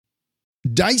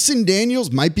Dyson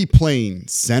Daniels might be playing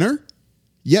center.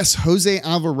 Yes, Jose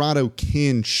Alvarado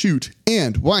can shoot,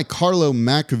 and why Carlo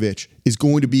Matkovic is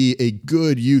going to be a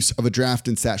good use of a draft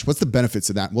and stash. What's the benefits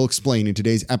of that? We'll explain in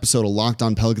today's episode of Locked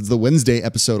On Pelicans, the Wednesday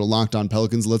episode of Locked On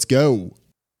Pelicans. Let's go.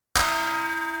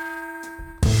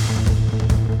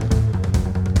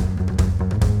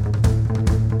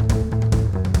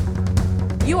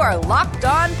 You are Locked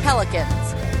On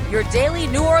Pelicans, your daily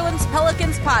New Orleans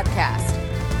Pelicans podcast,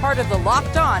 part of the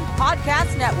Locked On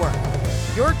Podcast Network,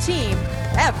 your team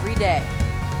every day.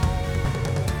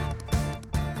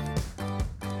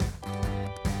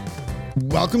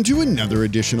 Welcome to another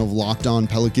edition of Locked On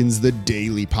Pelicans, the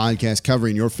daily podcast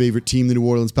covering your favorite team, the New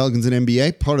Orleans Pelicans and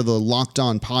NBA, part of the Locked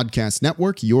On Podcast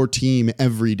Network, your team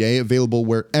every day, available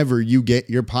wherever you get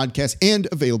your podcast and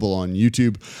available on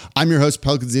YouTube. I'm your host,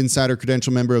 Pelicans Insider,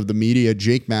 credential member of the media,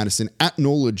 Jake Madison, at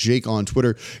NOLA Jake on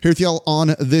Twitter, here with y'all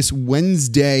on this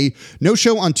Wednesday. No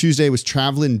show on Tuesday, was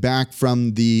traveling back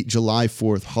from the July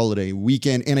 4th holiday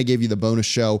weekend, and I gave you the bonus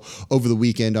show over the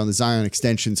weekend on the Zion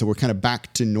extension, so we're kind of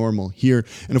back to normal here.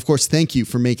 And of course, thank you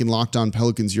for making Locked On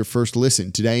Pelicans your first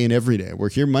listen today and every day. We're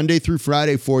here Monday through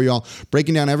Friday for y'all,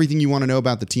 breaking down everything you want to know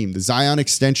about the team, the Zion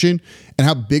extension, and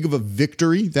how big of a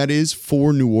victory that is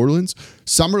for New Orleans.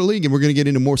 Summer League, and we're going to get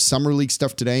into more Summer League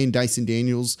stuff today, and Dyson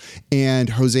Daniels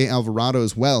and Jose Alvarado,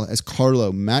 as well as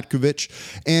Carlo Matkovic.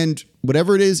 And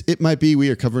whatever it is, it might be, we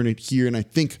are covering it here, and I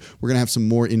think we're going to have some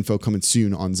more info coming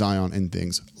soon on Zion and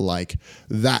things like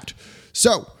that.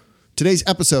 So, today's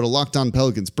episode of Locked On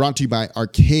Pelicans brought to you by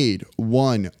Arcade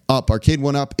 1Up. Arcade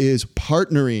 1Up is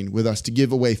partnering with us to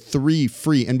give away 3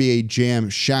 free NBA Jam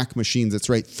Shack machines. That's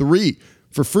right, 3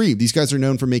 for free. These guys are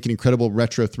known for making incredible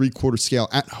retro 3/4 scale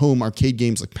at-home arcade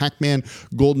games like Pac-Man,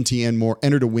 Golden Tee, and more.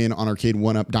 Enter to win on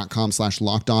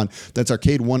arcade1up.com/lockedon. That's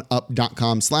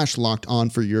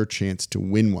arcade1up.com/lockedon for your chance to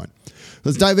win one.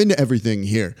 Let's dive into everything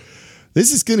here.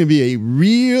 This is going to be a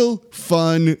real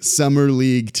fun Summer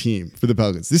League team for the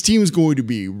Pelicans. This team is going to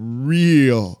be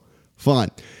real fun.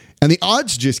 And the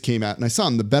odds just came out, and I saw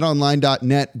them. The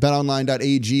betonline.net,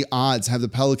 betonline.ag odds have the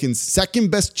Pelicans'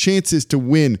 second best chances to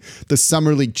win the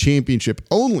Summer League championship,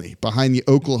 only behind the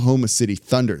Oklahoma City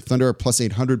Thunder. Thunder are plus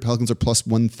 800, Pelicans are plus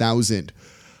 1,000.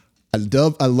 I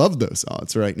love those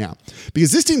odds right now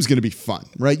because this team's going to be fun,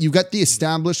 right? You've got the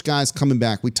established guys coming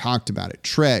back. We talked about it.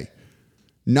 Trey,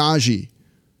 Najee,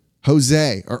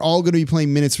 Jose are all going to be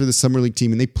playing minutes for the Summer League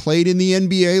team, and they played in the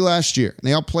NBA last year, and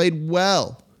they all played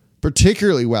well,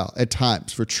 particularly well at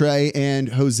times for Trey and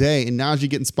Jose, and Najee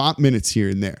getting spot minutes here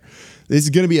and there. This is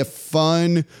going to be a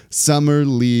fun Summer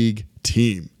League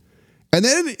team. And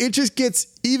then it just gets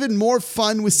even more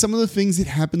fun with some of the things that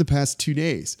happened the past 2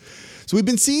 days. So we've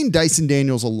been seeing Dyson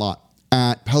Daniels a lot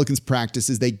at Pelicans practice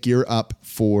as they gear up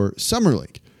for Summer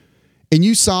League. And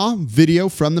you saw video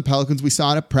from the Pelicans, we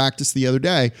saw it at practice the other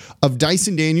day, of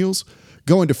Dyson Daniels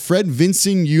going to Fred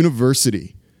Vinson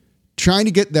University, trying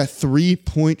to get that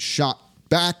 3-point shot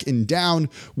back and down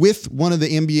with one of the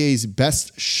NBA's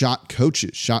best shot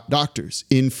coaches, shot doctors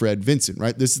in Fred Vinson,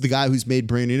 right? This is the guy who's made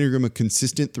Brandon Ingram a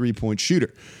consistent 3-point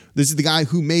shooter. This is the guy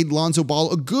who made Lonzo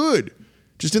Ball a good,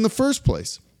 just in the first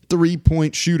place,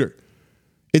 3-point shooter.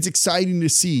 It's exciting to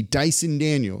see Dyson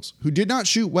Daniels, who did not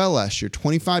shoot well last year,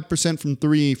 25% from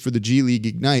 3 for the G League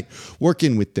Ignite,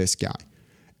 working with this guy.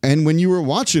 And when you were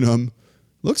watching him,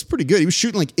 looks pretty good. He was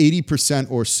shooting like 80%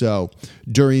 or so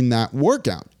during that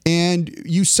workout. And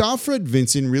you saw Fred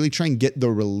Vinson really try and get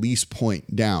the release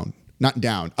point down. Not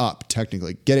down, up,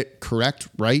 technically. Get it correct,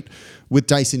 right? With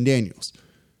Dyson Daniels.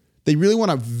 They really want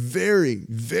a very,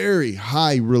 very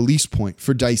high release point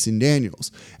for Dyson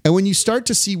Daniels. And when you start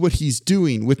to see what he's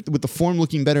doing with the form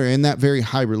looking better and that very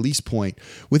high release point,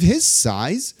 with his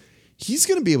size, he's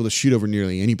going to be able to shoot over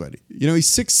nearly anybody. You know, he's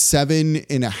 6'7.5",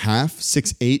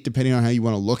 6'8", depending on how you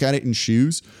want to look at it in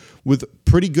shoes, with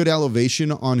pretty good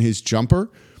elevation on his jumper.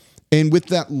 And with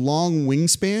that long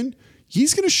wingspan,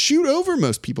 he's going to shoot over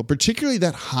most people, particularly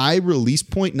that high release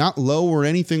point, not low or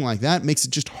anything like that. It makes it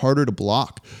just harder to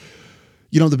block.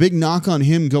 You know, the big knock on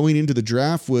him going into the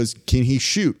draft was, can he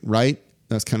shoot, right?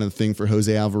 That's kind of the thing for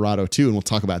Jose Alvarado too, and we'll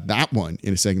talk about that one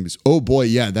in a second. Because, oh boy,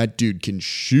 yeah, that dude can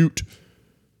shoot.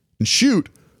 And shoot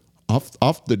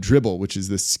off the dribble, which is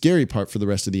the scary part for the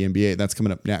rest of the NBA. That's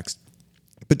coming up next.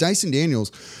 But Dyson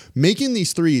Daniels, making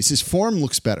these threes, his form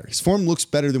looks better. His form looks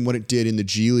better than what it did in the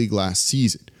G League last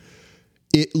season.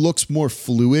 It looks more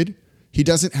fluid. He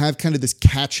doesn't have kind of this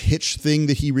catch hitch thing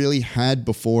that he really had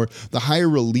before. The higher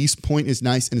release point is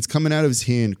nice, and it's coming out of his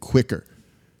hand quicker.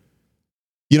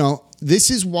 You know,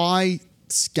 this is why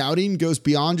scouting goes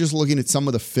beyond just looking at some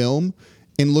of the film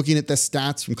and looking at the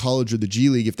stats from college or the G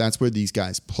League if that's where these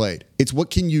guys played. It's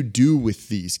what can you do with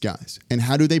these guys and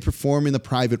how do they perform in the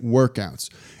private workouts?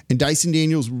 And Dyson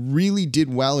Daniels really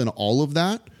did well in all of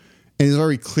that and is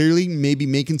already clearly maybe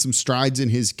making some strides in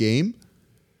his game.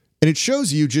 And it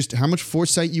shows you just how much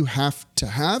foresight you have to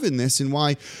have in this and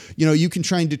why, you can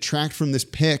try and detract from this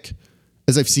pick,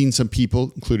 as I've seen some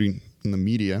people, including in the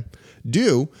media,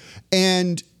 do.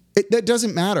 And that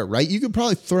doesn't matter, right? You could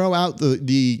probably throw out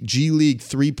the G League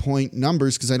 3-point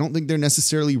numbers because I don't think they're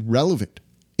necessarily relevant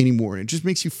anymore. It just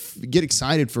makes you get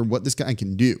excited for what this guy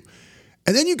can do.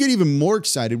 And then you get even more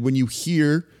excited when you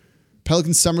hear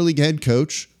Pelicans Summer League head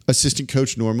coach, assistant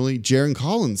coach normally, Jarron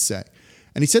Collins say.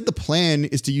 And he said the plan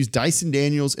is to use Dyson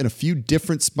Daniels in a few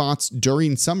different spots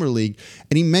during Summer League.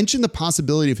 And he mentioned the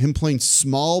possibility of him playing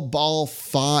small ball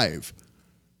 5.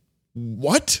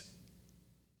 What?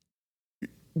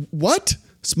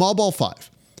 Small ball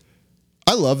 5.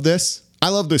 I love this. I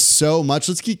love this so much.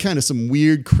 Let's get kind of some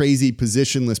weird, crazy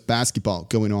positionless basketball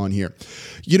going on here.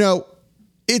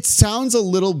 It sounds a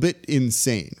little bit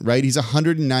insane, right? He's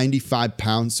 195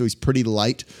 pounds, so he's pretty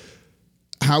light.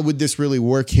 How would this really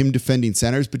work, him defending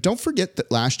centers? But don't forget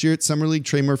that last year at Summer League,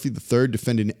 Trey Murphy III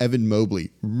defended Evan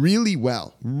Mobley really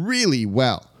well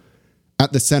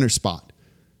at the center spot.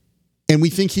 And we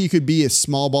think he could be a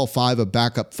small ball 5, a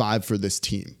backup 5 for this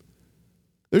team.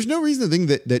 There's no reason to think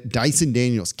that Dyson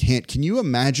Daniels can't. Can you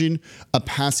imagine a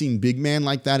passing big man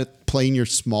like that playing your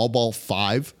small ball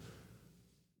 5?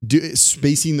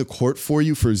 Spacing the court for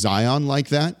you for Zion like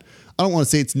that? I don't want to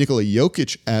say it's Nikola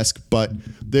Jokic-esque, but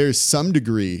there's some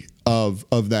degree of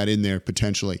that in there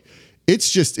potentially.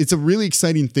 It's a really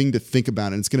exciting thing to think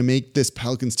about, and it's going to make this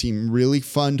Pelicans team really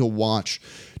fun to watch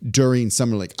during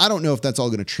Summer League. I don't know if that's all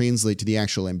going to translate to the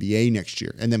actual NBA next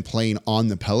year and then playing on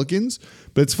the Pelicans,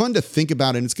 but it's fun to think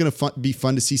about, and it's going to be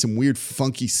fun to see some weird,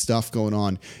 funky stuff going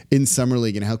on in Summer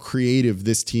League and how creative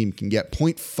this team can get.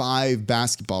 0.5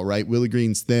 basketball, right? Willie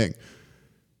Green's thing.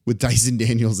 With Dyson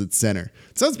Daniels at center.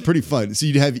 It sounds pretty fun. So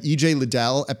you'd have EJ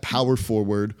Liddell at power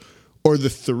forward or the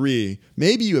 3.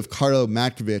 Maybe you have Carlo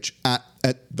Matkovic at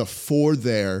the 4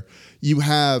 there. You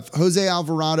have Jose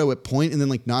Alvarado at point and then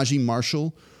like Najee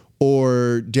Marshall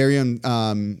or Darian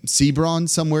Sebron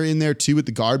somewhere in there too at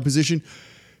the guard position.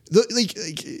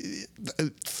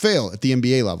 Fail at the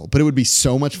NBA level, but it would be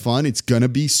so much fun. It's going to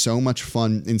be so much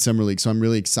fun in Summer League. So I'm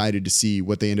really excited to see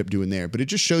what they end up doing there. But it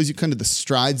just shows you kind of the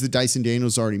strides that Dyson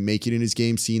Daniels is already making in his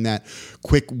game. Seeing that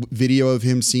quick video of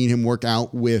him, seeing him work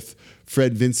out with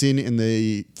Fred Vinson and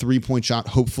the 3-point shot,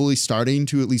 hopefully starting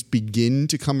to at least begin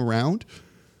to come around.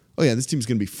 Oh yeah, this team's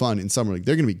going to be fun in Summer League.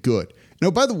 They're going to be good. And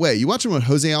oh, by the way, you watching what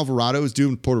Jose Alvarado is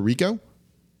doing with Puerto Rico?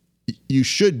 You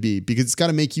should be, because it's got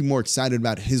to make you more excited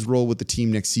about his role with the team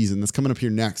next season. That's coming up here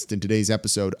next in today's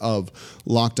episode of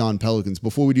Locked On Pelicans.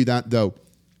 Before we do that, though,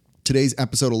 today's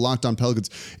episode of Locked On Pelicans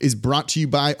is brought to you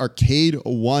by Arcade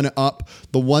 1-Up.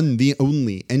 The one, the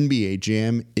only NBA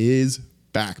Jam is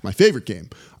back. My favorite game.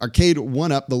 Arcade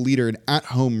 1-Up, the leader in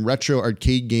at-home retro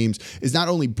arcade games, is not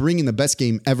only bringing the best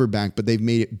game ever back, but they've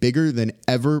made it bigger than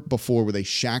ever before with a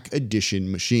Shaq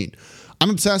Edition machine. I'm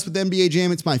obsessed with NBA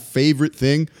Jam. It's my favorite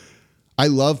thing. I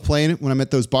love playing it when I'm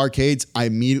at those barcades. I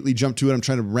immediately jump to it. I'm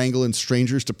trying to wrangle in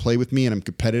strangers to play with me, and I'm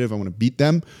competitive. I want to beat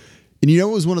them. And it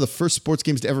was one of the first sports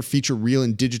games to ever feature real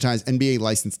and digitized NBA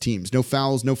licensed teams. No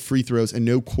fouls, no free throws, and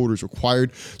no quarters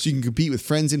required. So you can compete with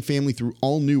friends and family through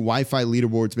all new Wi-Fi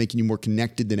leaderboards, making you more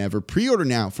connected than ever. Pre-order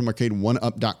now from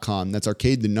arcade1up.com. That's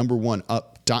arcade, the number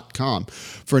 1up.com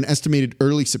for an estimated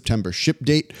early September ship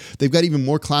date. They've got even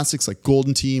more classics like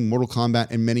Golden Team, Mortal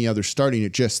Kombat, and many others starting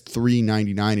at just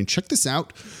 $3.99. And check this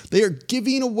out. They're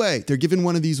giving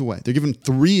one of these away. They're giving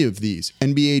 3 of these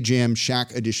NBA Jam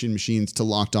Shaq Edition machines to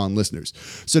Locked On listeners.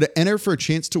 So to enter for a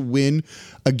chance to win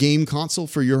a game console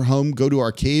for your home, go to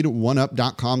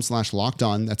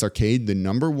arcade1up.com/lockedon. That's arcade, the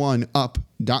number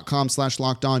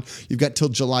 1up.com/lockedon. You've got till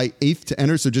July 8th to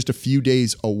enter, so just a few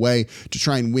days away to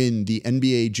try and win the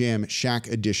NBA Jam Shaq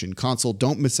Edition console.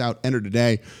 Don't miss out. Enter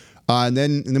today. And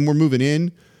then we're moving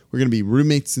in. We're going to be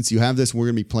roommates since you have this, and we're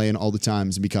going to be playing all the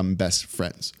times and become best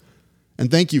friends. And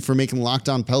thank you for making Locked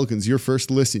On Pelicans your first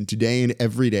listen today and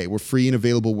every day. We're free and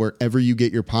available wherever you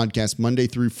get your podcast, Monday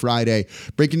through Friday,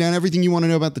 breaking down everything you want to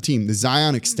know about the team. The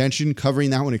Zion extension, covering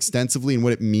that one extensively and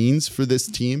what it means for this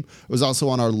team. I was also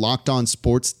on our Locked On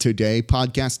Sports Today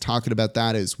podcast, talking about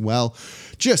that as well.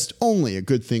 Just only a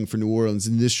good thing for New Orleans,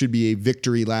 and this should be a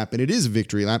victory lap. And it is a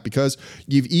victory lap because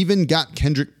you've even got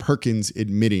Kendrick Perkins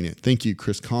admitting it. Thank you,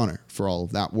 Chris Connor, for all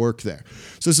of that work there.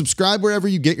 So subscribe wherever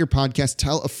you get your podcast.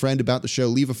 Tell a friend about the show.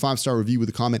 Leave a 5-star review with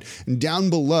a comment. And down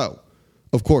below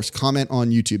Of course, comment on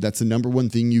YouTube. That's the number one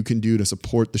thing you can do to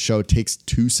support the show. It takes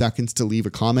 2 seconds to leave a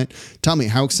comment. Tell me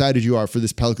how excited you are for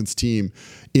this Pelicans team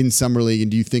in Summer League, and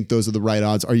do you think those are the right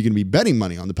odds? Are you going to be betting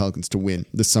money on the Pelicans to win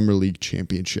the Summer League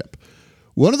championship?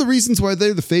 One of the reasons why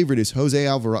they're the favorite is Jose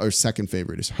Alvarado, or second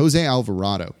favorite is Jose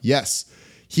Alvarado. Yes,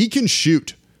 he can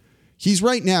shoot. He's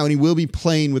right now, and he will be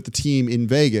playing with the team in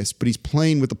Vegas, but he's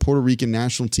playing with the Puerto Rican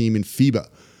national team in FIBA.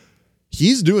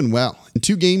 He's doing well. In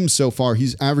 2 games so far,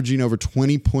 he's averaging over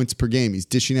 20 points per game. He's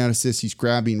dishing out assists, he's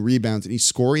grabbing rebounds, and he's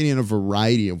scoring in a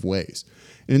variety of ways.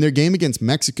 And in their game against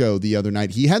Mexico the other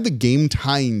night, he had the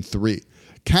game-tying 3.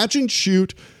 Catch and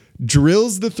shoot,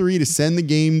 drills the 3 to send the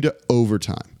game to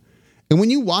overtime. And when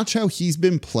you watch how he's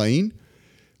been playing,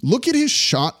 look at his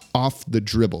shot off the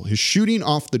dribble, his shooting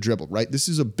off the dribble, right? This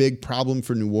is a big problem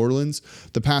for New Orleans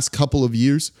the past couple of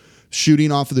years,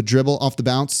 shooting off of the dribble, off the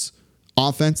bounce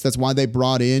offense. That's why they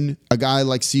brought in a guy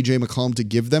like CJ McCollum to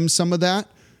give them some of that.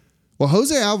 Well,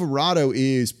 Jose Alvarado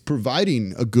is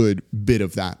providing a good bit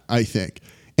of that, I think.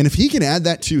 And if he can add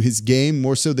that to his game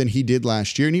more so than he did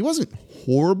last year, and he wasn't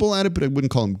horrible at it, but I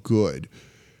wouldn't call him good.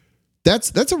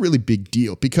 That's a really big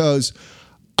deal because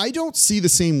I don't see the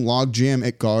same logjam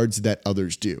at guards that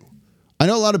others do. I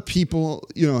know a lot of people,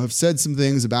 have said some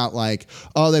things about like,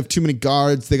 oh, they have too many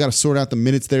guards. They got to sort out the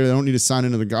minutes there. They don't need to sign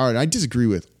another guard. I disagree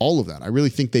with all of that. I really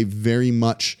think they very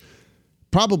much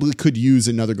probably could use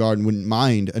another guard and wouldn't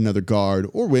mind another guard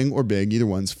or wing or big. Either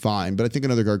one's fine. But I think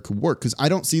another guard could work because I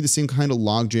don't see the same kind of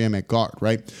logjam at guard,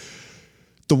 right?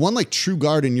 The one like true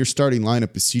guard in your starting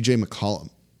lineup is CJ McCollum.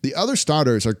 The other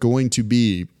starters are going to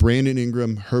be Brandon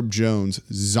Ingram, Herb Jones,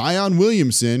 Zion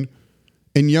Williamson,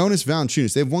 and Jonas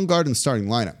Valanciunas. They have one guard in the starting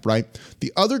lineup, right?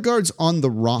 The other guards on the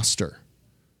roster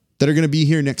that are going to be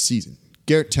here next season.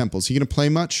 Garrett Temple, is he going to play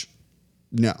much?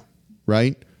 No,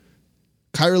 right?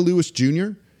 Kyra Lewis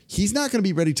Jr., he's not going to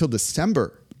be ready till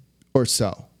December or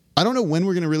so. I don't know when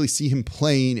we're going to really see him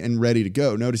playing and ready to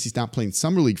go. Notice he's not playing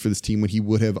Summer League for this team when he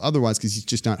would have otherwise because he's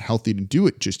just not healthy to do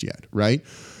it just yet, right?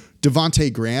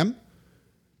 Devontae Graham.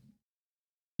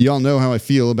 Y'all know how I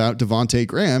feel about Devontae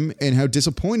Graham and how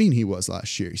disappointing he was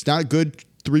last year. He's not a good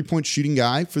 3-point shooting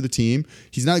guy for the team.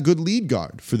 He's not a good lead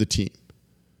guard for the team.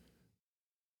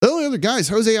 The only other guy is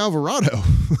Jose Alvarado.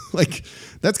 Like,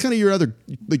 that's kind of your other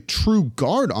like true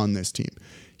guard on this team.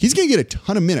 He's going to get a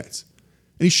ton of minutes.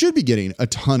 And he should be getting a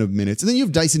ton of minutes. And then you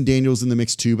have Dyson Daniels in the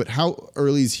mix too. But how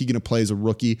early is he going to play as a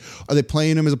rookie? Are they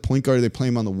playing him as a point guard? Are they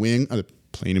playing him on the wing? Are they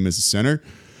playing him as a center?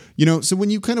 So when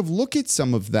you kind of look at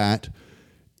some of that,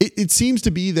 it seems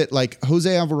to be that like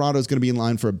Jose Alvarado is going to be in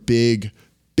line for a big,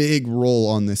 big role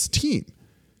on this team.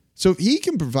 So if he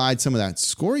can provide some of that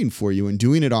scoring for you and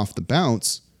doing it off the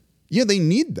bounce, yeah, they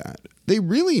need that. They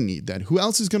really need that. Who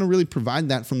else is going to really provide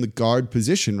that from the guard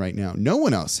position right now? No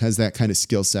one else has that kind of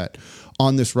skill set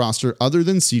on this roster other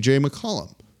than CJ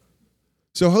McCollum.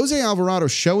 So Jose Alvarado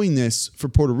showing this for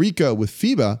Puerto Rico with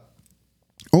FIBA,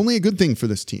 only a good thing for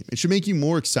this team. It should make you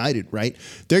more excited, right?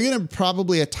 They're going to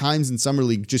probably at times in Summer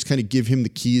League just kind of give him the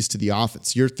keys to the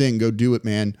offense. Your thing, go do it,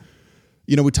 man.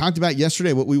 We talked about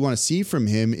yesterday what we want to see from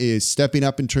him is stepping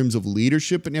up in terms of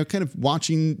leadership, but now kind of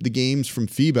watching the games from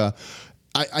FIBA,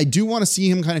 I do want to see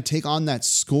him kind of take on that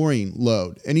scoring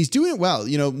load. And he's doing it well.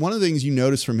 One of the things you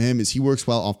notice from him is he works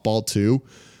well off ball too,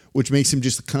 which makes him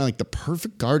just kind of like the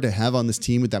perfect guard to have on this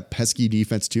team with that pesky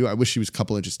defense too. I wish he was a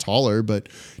couple inches taller, but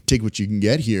take what you can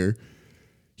get here.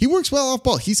 He works well off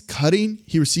ball. He's cutting,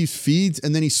 he receives feeds,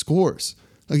 and then he scores.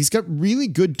 Like he's got really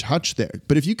good touch there.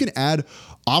 But if you can add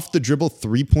off the dribble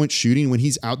 3-point shooting when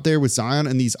he's out there with Zion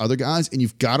and these other guys, and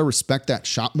you've got to respect that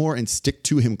shot more and stick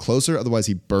to him closer, otherwise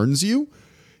he burns you,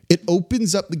 it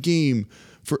opens up the game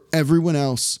for everyone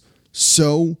else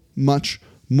so much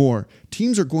more.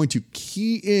 Teams are going to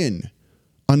key in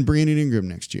on Brandon Ingram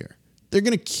next year. They're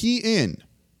going to key in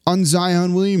on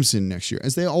Zion Williamson next year,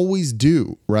 as they always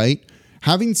do, right?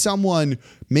 Having someone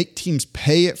make teams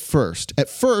pay at first. At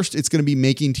first, it's going to be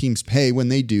making teams pay when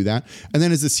they do that. And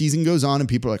then as the season goes on and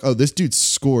people are like, oh, this dude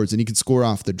scores and he can score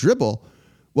off the dribble.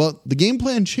 Well, the game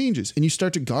plan changes and you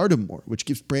start to guard him more, which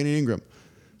gives Brandon Ingram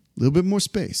a little bit more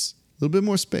space, a little bit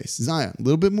more space. Zion, a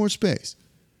little bit more space.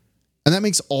 And that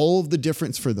makes all of the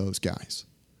difference for those guys.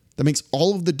 That makes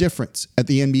all of the difference at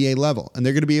the NBA level. And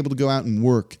they're going to be able to go out and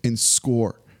work and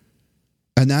score.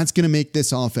 And that's going to make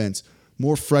this offense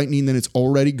more frightening than it's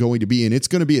already going to be. And it's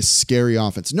going to be a scary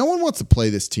offense. No one wants to play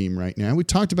this team right now. We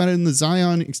talked about it in the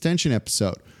Zion extension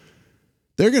episode.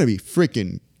 They're going to be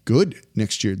freaking good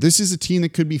next year. This is a team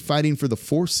that could be fighting for the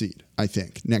 4th seed, I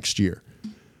think, next year.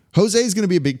 Jose is going to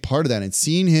be a big part of that. And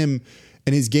seeing him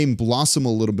and his game blossom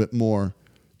a little bit more,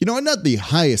 not the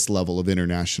highest level of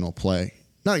international play,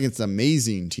 not against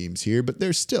amazing teams here, but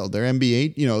they're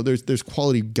NBA, there's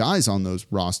quality guys on those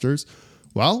rosters.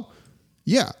 Well,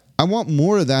 yeah, I want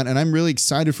more of that, and I'm really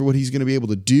excited for what he's going to be able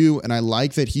to do, and I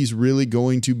like that he's really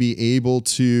going to be able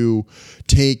to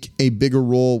take a bigger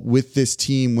role with this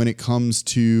team when it comes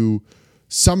to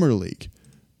Summer League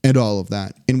and all of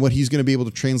that, and what he's going to be able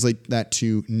to translate that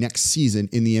to next season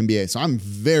in the NBA. So I'm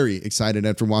very excited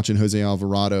after watching Jose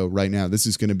Alvarado right now. This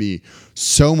is going to be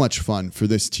so much fun for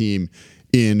this team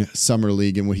in Summer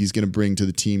League and what he's going to bring to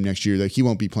the team next year. That he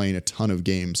won't be playing a ton of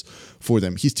games for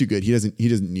them. He's too good. He doesn't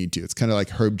need to. It's kind of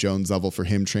like Herb Jones level for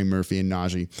him, Trey Murphy, and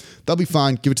Najee. They'll be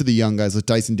fine. Give it to the young guys. Let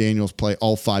Dyson Daniels play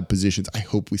all 5 positions. I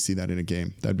hope we see that in a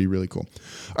game. That'd be really cool.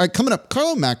 All right, coming up,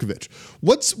 Karlo Matkovic.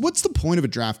 What's the point of a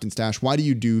draft and stash? Why do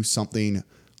you do something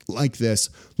like this?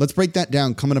 Let's break that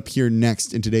down coming up here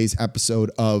next in today's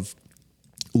episode of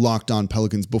Locked On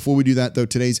Pelicans. Before we do that, though,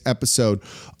 today's episode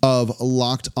of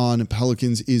Locked On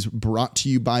Pelicans is brought to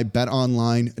you by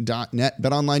BetOnline.net.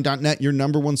 BetOnline.net, your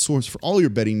number one source for all your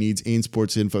betting needs and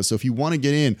sports info. So if you want to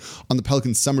get in on the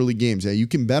Pelicans Summer League games, you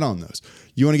can bet on those.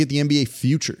 You want to get the NBA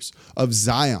futures of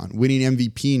Zion winning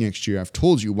MVP next year. I've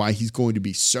told you why he's going to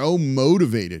be so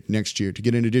motivated next year to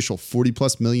get an additional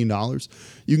 $40+ million.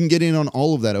 You can get in on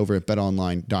all of that over at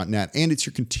betonline.net. And it's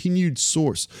your continued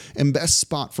source and best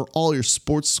spot for all your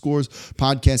sports scores,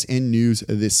 podcasts, and news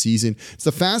this season. It's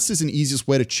the fastest and easiest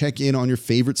way to check in on your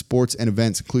favorite sports and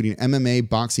events, including MMA,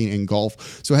 boxing, and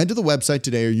golf. So head to the website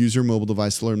today or use your mobile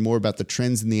device to learn more about the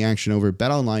trends in the action over at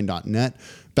betonline.net.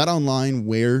 BetOnline,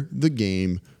 where the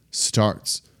game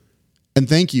starts. And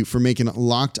thank you for making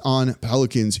Locked On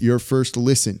Pelicans your first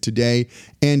listen today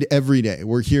and every day.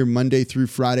 We're here Monday through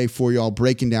Friday for y'all,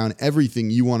 breaking down everything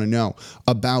you want to know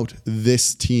about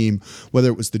this team, whether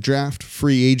it was the draft,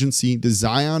 free agency, the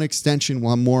Zion extension.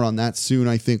 We'll have more on that soon,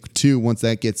 I think, too, once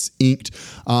that gets inked.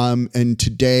 And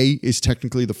today is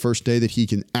technically the first day that he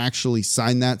can actually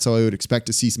sign that, so I would expect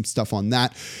to see some stuff on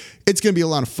that. It's going to be a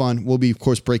lot of fun. We'll be, of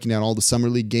course, breaking down all the Summer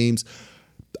League games.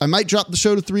 I might drop the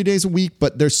show to 3 days a week,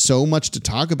 but there's so much to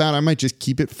talk about. I might just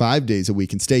keep it 5 days a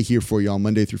week and stay here for you all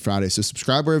Monday through Friday. So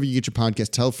subscribe wherever you get your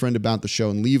podcast, tell a friend about the show,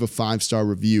 and leave a 5-star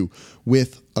review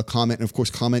with a comment. And of course,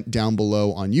 comment down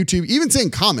below on YouTube, even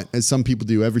saying comment, as some people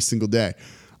do every single day.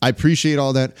 I appreciate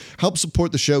all that. Help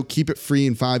support the show. Keep it free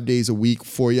in 5 days a week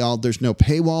for y'all. There's no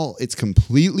paywall. It's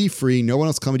completely free. No one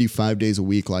else coming to you 5 days a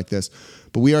week like this.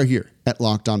 But we are here at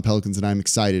Locked On Pelicans, and I'm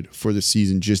excited for the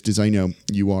season, just as I know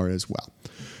you are as well.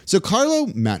 So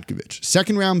Karlo Matkovic,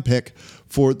 second-round pick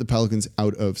for the Pelicans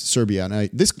out of Serbia. Now,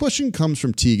 this question comes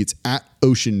from Teague. It's at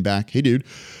Oceanback. Hey, dude.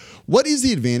 What is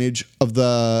the advantage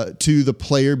to the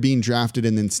player being drafted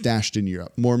and then stashed in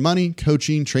Europe? More money,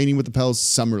 coaching, training with the Pels,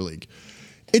 Summer League?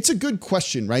 It's a good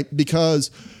question, right? Because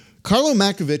Karlo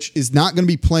Matkovic is not going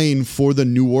to be playing for the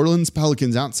New Orleans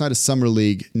Pelicans outside of Summer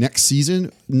League next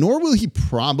season, nor will he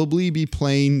probably be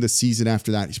playing the season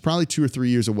after that. He's probably 2 or 3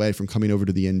 years away from coming over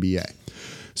to the NBA.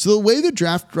 So the way the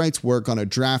draft rights work on a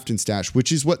draft and stash,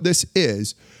 which is what this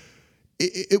is,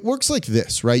 it works like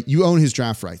this, right? You own his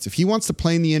draft rights. If he wants to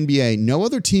play in the NBA, no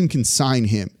other team can sign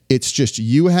him. It's just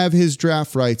you have his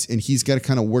draft rights, and he's got to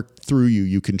kind of work through you.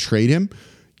 You can trade him.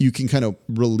 You can kind of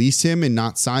release him and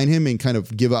not sign him and kind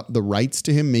of give up the rights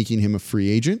to him, making him a free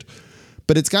agent.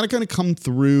 But it's got to kind of come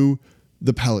through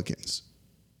the Pelicans.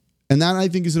 And that, I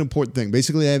think, is an important thing.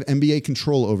 Basically, they have NBA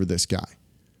control over this guy.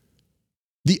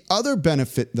 The other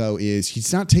benefit, though, is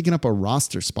he's not taking up a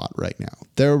roster spot right now.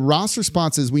 Their roster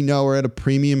spots, as we know, are at a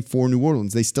premium for New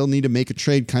Orleans. They still need to make a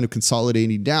trade kind of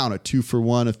consolidating down. A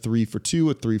 2-for-1, a 3-for-2,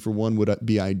 a 3-for-1 would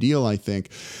be ideal, I think.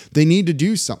 They need to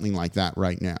do something like that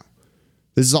right now.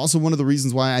 This is also one of the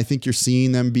reasons why I think you're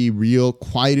seeing them be real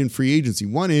quiet in free agency.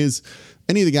 One is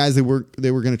any of the guys they were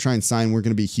going to try and sign were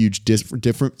going to be huge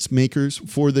difference makers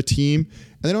for the team,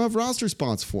 and they don't have roster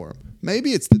spots for them.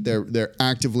 Maybe it's that they're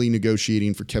actively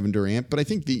negotiating for Kevin Durant, but I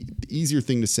think the easier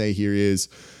thing to say here is,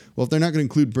 well, if they're not going to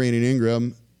include Brandon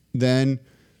Ingram, then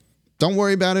don't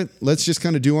worry about it. Let's just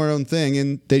kind of do our own thing.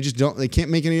 And they can't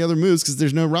make any other moves because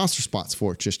there's no roster spots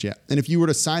for it just yet. And if you were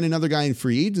to sign another guy in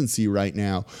free agency right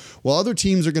now, well, other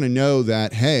teams are going to know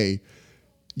that, hey,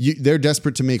 they're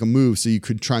desperate to make a move, so you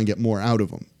could try and get more out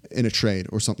of them in a trade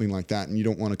or something like that. And you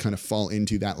don't want to kind of fall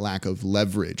into that lack of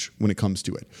leverage when it comes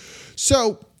to it.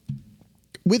 So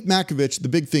with Matkovic, the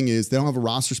big thing is they don't have a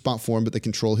roster spot for him, but they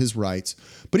control his rights.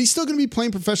 But he's still going to be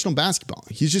playing professional basketball.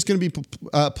 He's just going to be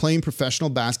playing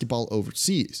professional basketball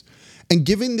overseas. And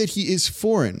given that he is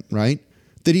foreign, right,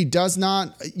 that he does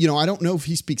not, I don't know if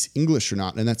he speaks English or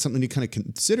not, and that's something to kind of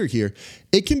consider here.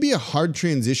 It can be a hard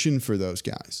transition for those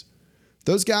guys.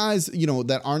 Those guys,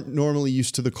 that aren't normally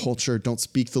used to the culture, don't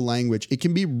speak the language. It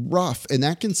can be rough, and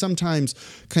that can sometimes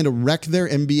kind of wreck their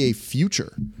NBA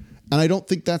future. And I don't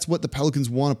think that's what the Pelicans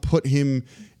want to put him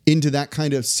into, that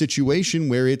kind of situation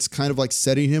where it's kind of like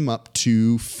setting him up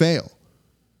to fail.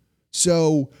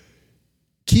 So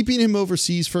keeping him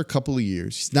overseas for a couple of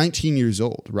years. He's 19 years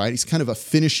old, right? He's kind of a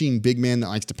finishing big man that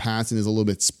likes to pass and is a little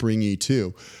bit springy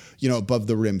too, above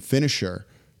the rim finisher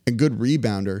and good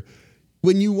rebounder.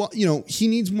 When he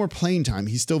needs more playing time.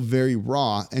 He's still very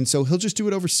raw. And so he'll just do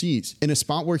it overseas in a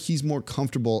spot where he's more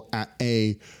comfortable at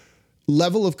a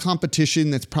level of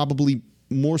competition that's probably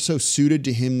more so suited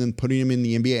to him than putting him in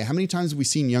the NBA. How many times have we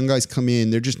seen young guys come in,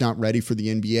 they're just not ready for the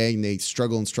NBA and they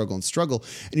struggle and struggle and struggle.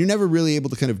 And you're never really able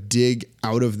to kind of dig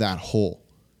out of that hole.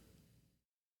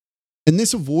 And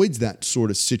this avoids that sort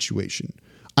of situation.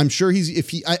 I'm sure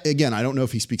I don't know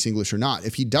if he speaks English or not.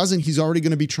 If he doesn't, he's already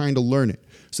going to be trying to learn it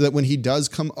so that when he does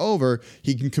come over,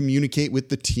 he can communicate with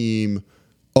the team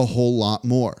a whole lot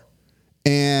more.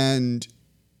 And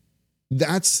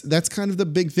that's kind of the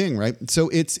big thing, right? So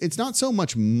it's not so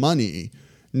much money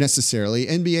necessarily.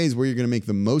 NBA is where you're going to make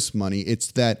the most money.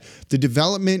 It's that the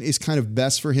development is kind of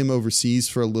best for him overseas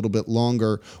for a little bit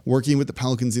longer, working with the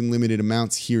Pelicans in limited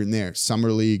amounts here and there.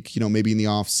 Summer league, maybe in the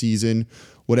off season,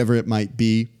 whatever it might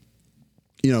be,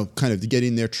 kind of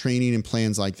getting their training and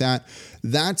plans like that.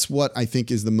 That's what I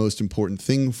think is the most important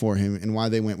thing for him and why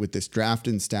they went with this draft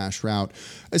and stash route,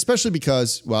 especially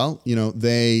because,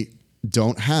 they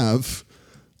don't have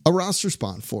a roster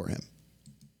spot for him.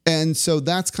 And so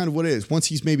that's kind of what it is. Once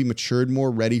he's maybe matured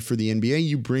more, ready for the NBA,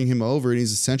 you bring him over and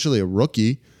he's essentially a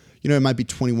rookie. It might be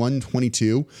 21,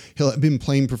 22. He'll have been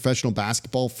playing professional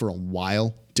basketball for a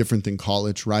while, different than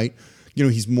college, right?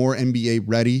 He's more NBA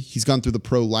ready. He's gone through the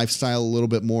pro lifestyle a little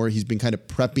bit more. He's been kind of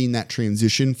prepping that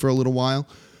transition for a little while.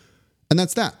 And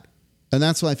that's that. And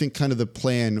that's what I think kind of the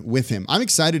plan with him. I'm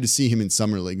excited to see him in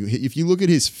Summer League. If you look at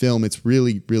his film, it's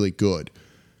really, really good.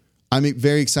 I'm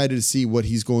very excited to see what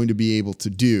he's going to be able to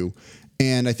do.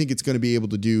 And I think it's going to be able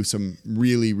to do some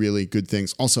really, really good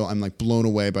things. Also, I'm blown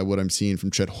away by what I'm seeing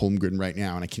from Chet Holmgren right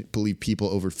now. And I can't believe people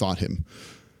overthought him.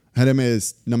 I had him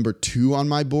as number 2 on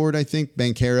my board, I think.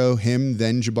 Banchero, him,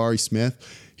 then Jabari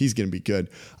Smith. He's going to be good.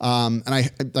 And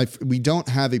we don't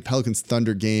have a Pelicans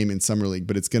Thunder game in Summer League,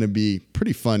 but it's going to be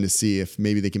pretty fun to see if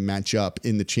maybe they can match up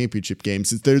in the championship game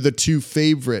since they're the 2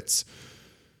 favorites.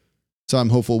 So I'm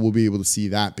hopeful we'll be able to see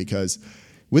that because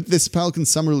with this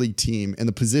Pelicans Summer League team and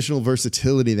the positional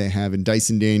versatility they have in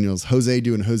Dyson Daniels, Jose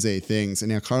doing Jose things, and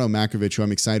now Carlo Makovic, who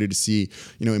I'm excited to see,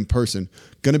 in person,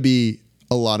 going to be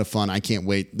a lot of fun. I can't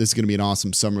wait. This is going to be an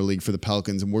awesome Summer League for the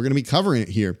Pelicans, and we're going to be covering it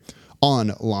here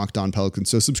on Locked On Pelicans.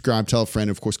 So subscribe, tell a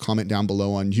friend, of course, comment down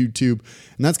below on YouTube.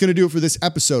 And that's going to do it for this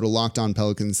episode of Locked On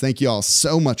Pelicans. Thank you all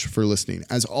so much for listening.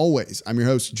 As always, I'm your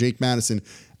host, Jake Madison,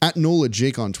 at NOLA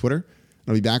Jake on Twitter.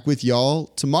 I'll be back with y'all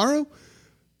tomorrow.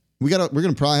 We're going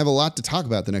to probably have a lot to talk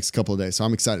about the next couple of days, so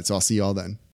I'm excited. So I'll see y'all then.